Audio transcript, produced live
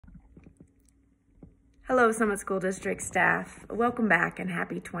Hello, Summit School District staff. Welcome back and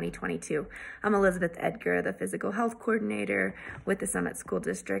happy 2022. I'm Elizabeth Edgar, the Physical Health Coordinator with the Summit School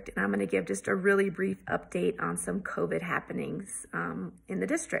District, and I'm going to give just a really brief update on some COVID happenings in the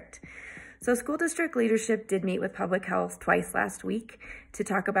district. So school district leadership did meet with public health twice last week to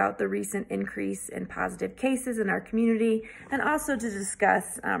talk about the recent increase in positive cases in our community and also to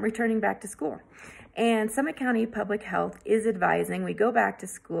discuss returning back to school. And Summit County Public Health is advising we go back to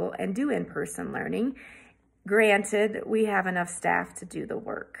school and do in-person learning. Granted, we have enough staff to do the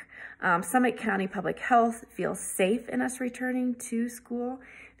work. Summit County Public Health feels safe in us returning to school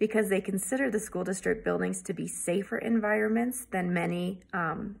because they consider the school district buildings to be safer environments than many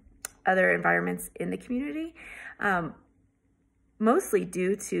other environments in the community, mostly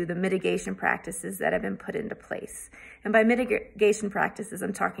due to the mitigation practices that have been put into place. And by mitigation practices,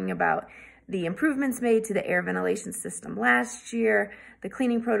 I'm talking about the improvements made to the air ventilation system last year, the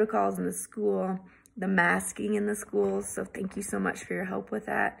cleaning protocols in the school, the masking in the schools. So thank you so much for your help with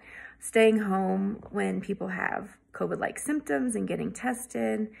that. Staying home when people have COVID-like symptoms and getting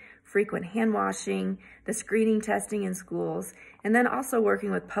tested, frequent hand washing, the screening testing in schools, and then also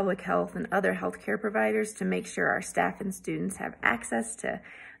working with public health and other healthcare providers to make sure our staff and students have access to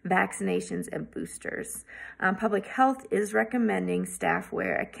vaccinations and boosters. Public health is recommending staff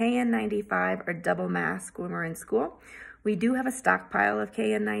wear a KN95 or double mask when we're in school. We do have a stockpile of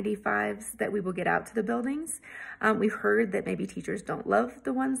KN95s that we will get out to the buildings. We've heard that maybe teachers don't love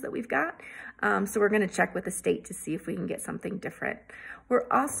the ones that we've got, so we're going to check with the state to see if we can get something different. We're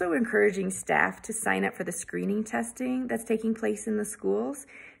also encouraging staff to sign up for the screening testing that's taking place in the schools.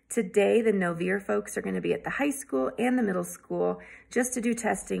 Today, the Novir folks are going to be at the high school and the middle school just to do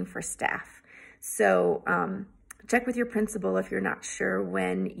testing for staff. So check with your principal if you're not sure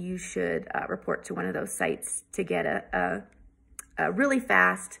when you should report to one of those sites to get a really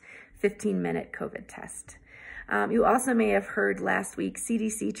fast 15-minute COVID test. You also may have heard last week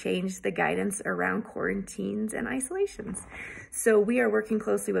CDC changed the guidance around quarantines and isolations. So we are working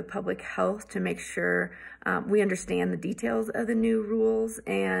closely with public health to make sure we understand the details of the new rules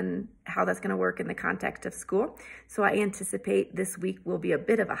and how that's going to work in the context of school. So I anticipate this week will be a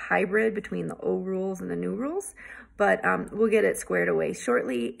bit of a hybrid between the old rules and the new rules, but we'll get it squared away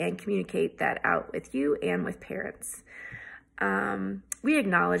shortly and communicate that out with you and with parents. We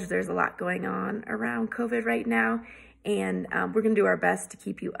acknowledge there's a lot going on around COVID right now, and we're going to do our best to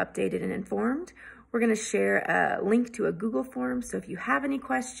keep you updated and informed. We're going to share a link to a Google form, so if you have any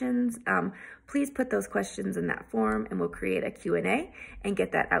questions, please put those questions in that form, and we'll create a Q&A and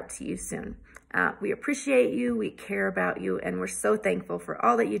get that out to you soon. We appreciate you, we care about you, and we're so thankful for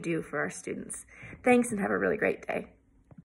all that you do for our students. Thanks, and have a really great day.